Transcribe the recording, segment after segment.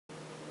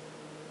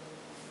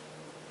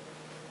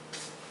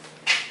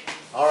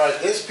All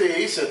right, this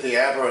piece at the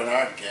Aberrant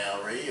Art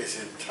Gallery is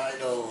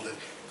entitled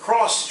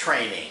Cross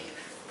Training,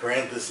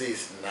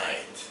 parentheses,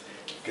 night,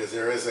 because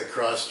there is a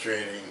cross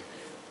training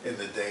in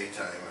the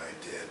daytime I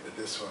did, but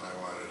this one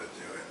I wanted to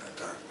do in the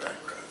dark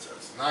background, so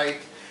it's night.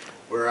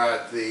 We're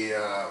at the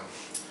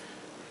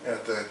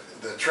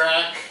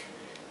track.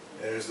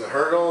 There's the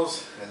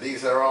hurdles, and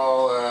these are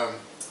all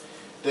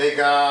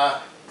Degas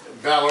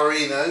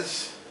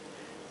ballerinas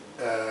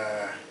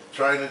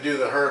trying to do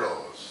the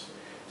hurdles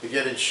to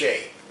get in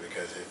shape,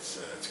 because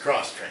it's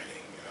cross training,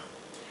 you know.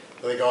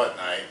 So they go at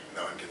night,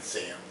 no one can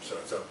see them, so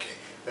it's okay.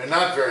 They're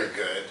not very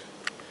good.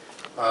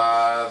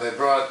 They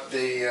brought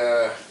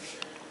the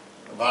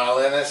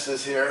violinist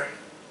is here.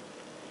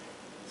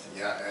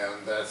 Yeah,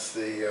 and that's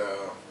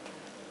the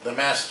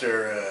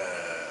master,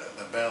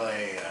 the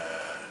ballet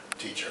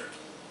teacher,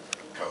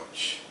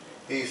 coach.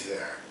 He's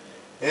there.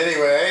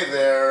 Anyway,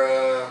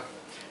 they're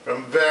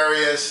from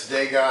various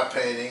Degas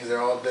paintings.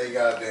 They're all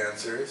Degas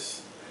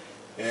dancers.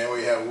 And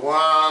we have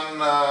one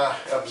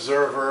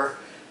observer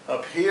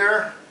up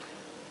here.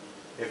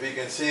 If you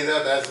can see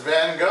that, that's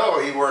Van Gogh.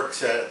 He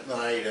works at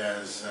night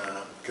as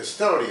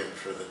custodian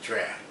for the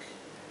track.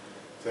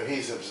 So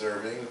he's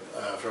observing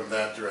from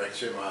that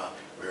direction while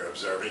we're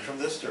observing from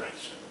this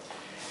direction.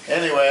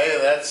 Anyway,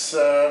 that's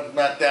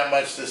not that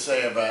much to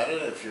say about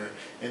it. If you're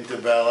into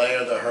ballet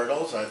or the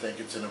hurdles, I think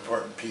it's an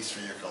important piece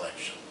for your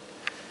collection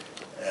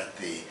at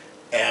the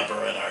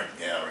Aberrant Art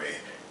Gallery.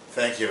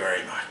 Thank you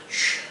very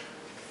much.